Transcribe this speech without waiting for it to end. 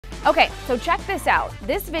Okay, so check this out.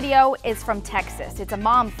 This video is from Texas. It's a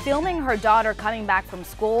mom filming her daughter coming back from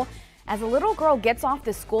school. As a little girl gets off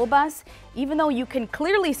the school bus, even though you can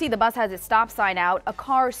clearly see the bus has its stop sign out, a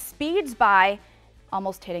car speeds by,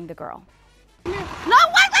 almost hitting the girl. No,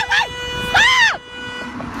 wait! Stop!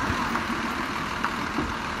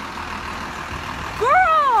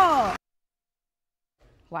 Girl!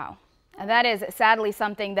 Wow. And that is sadly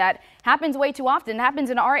something that happens way too often. It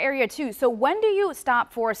happens in our area too. So when do you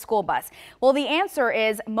stop for a school bus? Well, the answer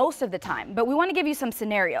is most of the time, but we want to give you some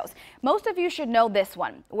scenarios. Most of you should know this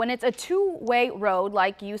one. When it's a two-way road,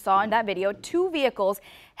 like you saw in that video, two vehicles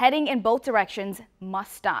heading in both directions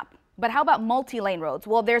must stop. But how about multi-lane roads?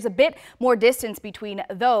 Well, there's a bit more distance between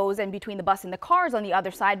those and between the bus and the cars on the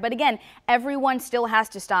other side. But again, everyone still has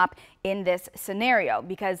to stop in this scenario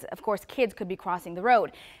because, of course, kids could be crossing the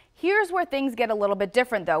road. Here's where things get a little bit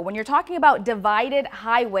different, though. When you're talking about divided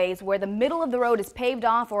highways where the middle of the road is paved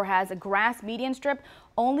off or has a grass median strip,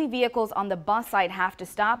 only vehicles on the bus side have to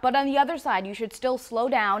stop. But on the other side, you should still slow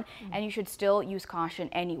down and you should still use caution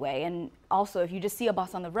anyway. And also, if you just see a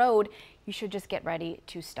bus on the road, you should just get ready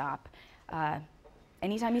to stop.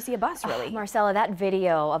 Anytime you see a bus, really. Marcella, that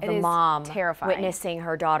video of the mom terrifying. Witnessing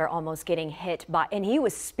her daughter almost getting hit by, and he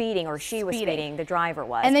was speeding, or she was speeding, the driver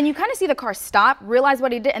was. And then you kind of see the car stop, realize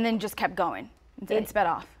what he did, and then just kept going. It sped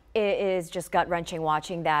off. It is just gut-wrenching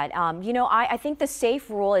watching that. You know, I think the safe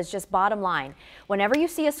rule is just bottom line. Whenever you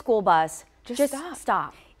see a school bus, just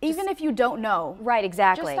stop. Even if you don't know. Right,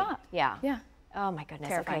 exactly. Just stop. Yeah. Yeah. Oh my goodness.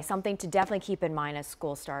 Terrifying. Okay, something to definitely keep in mind as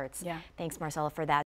school starts. Yeah. Thanks, Marcella, for that.